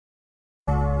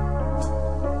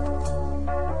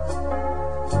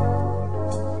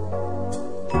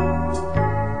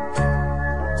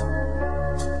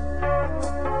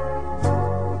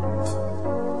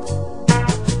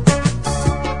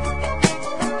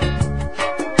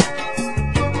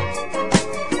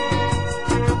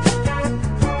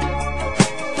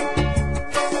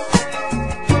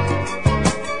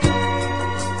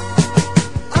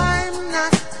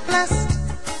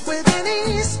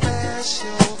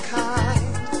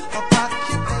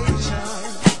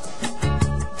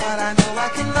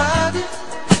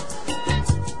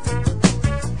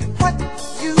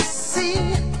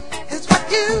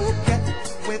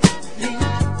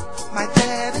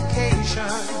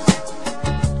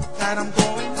that I'm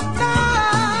going to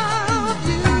love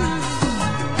you.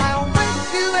 I'll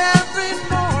wake you every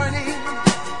morning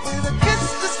with a kiss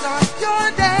to start your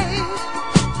day,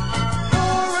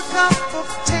 pour a cup of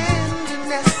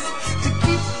tenderness to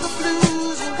keep the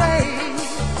blues away,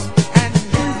 and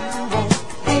you won't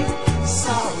be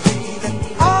sorry that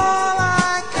all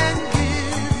I can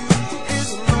give you is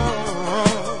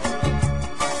love.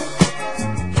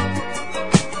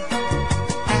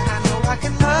 And I know I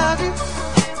can love you.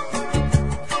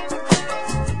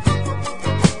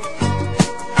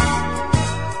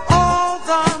 All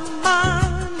the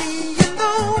money in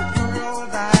the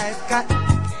world I've got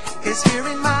is here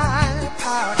in my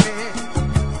pocket,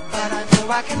 but I know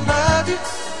I can love you.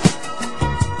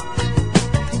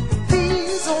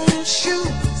 These old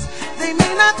shoes, they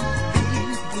may not be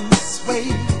blue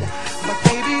suede, but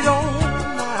baby, don't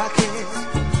knock it,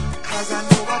 'cause I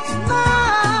know I can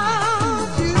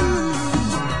love you.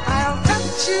 I'll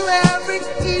touch you every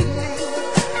evening,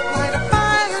 light a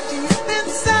fire deep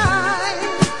inside,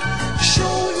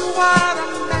 show you what a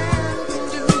man can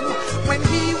do when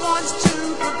he wants to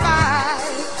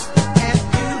provide, and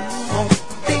you won't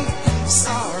be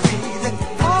sorry that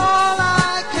all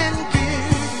I can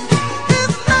give you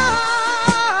is love.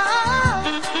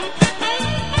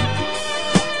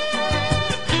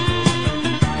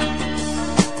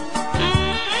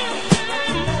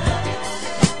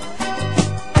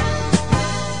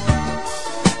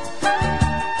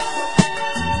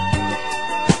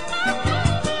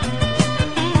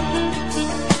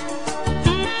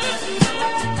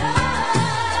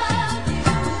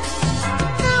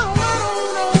 Now I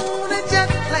don't own a jet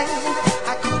plane,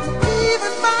 I couldn't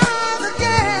even buy the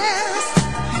gas.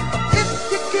 If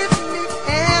you give me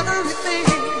everything,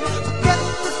 forget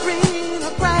the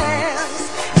greener grass,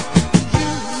 you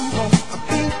won't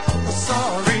be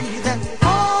sorry that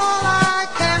all I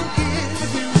can give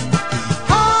you,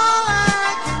 all I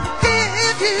can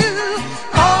give you,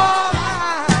 all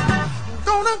I'm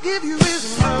gonna give you is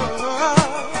love.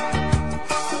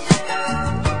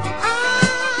 I'm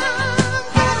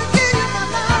gonna give you my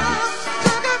love,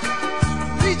 sugar,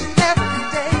 reach it every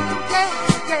day, yeah,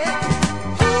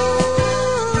 yeah. Ooh,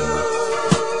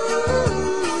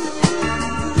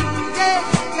 yeah,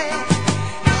 yeah.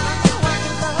 I know I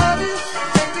can love you,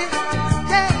 baby,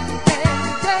 yeah, yeah,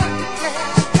 yeah,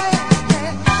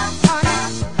 yeah, honey.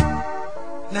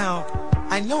 Now,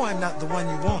 I know I'm not the one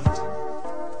you want,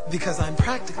 because I'm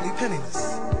practically penniless,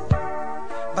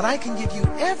 but I can give you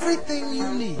everything you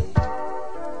need,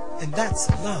 and that's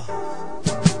love.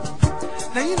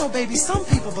 Now, you know, baby, some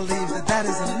people believe that that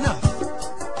isn't enough,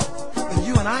 but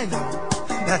you and I know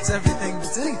that's everything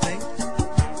that's anything.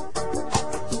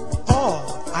 All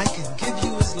I can give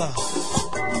you is love.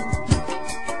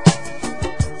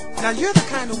 Now, you're the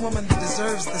kind of woman that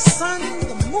deserves the sun,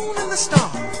 the moon, and the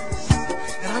stars,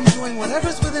 and I'm doing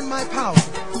whatever's within my power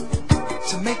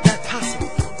to make that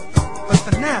possible. But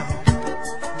for now,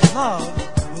 love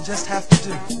will just have to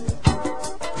do.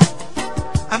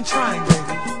 I'm trying,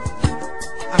 baby.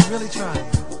 I'm really trying.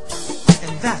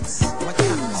 And that's what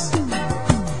counts.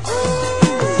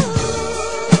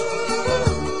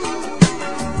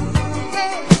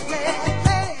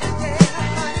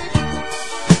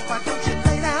 Why don't you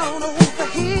lay down over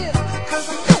here? 'Cause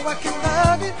I know I can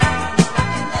love you.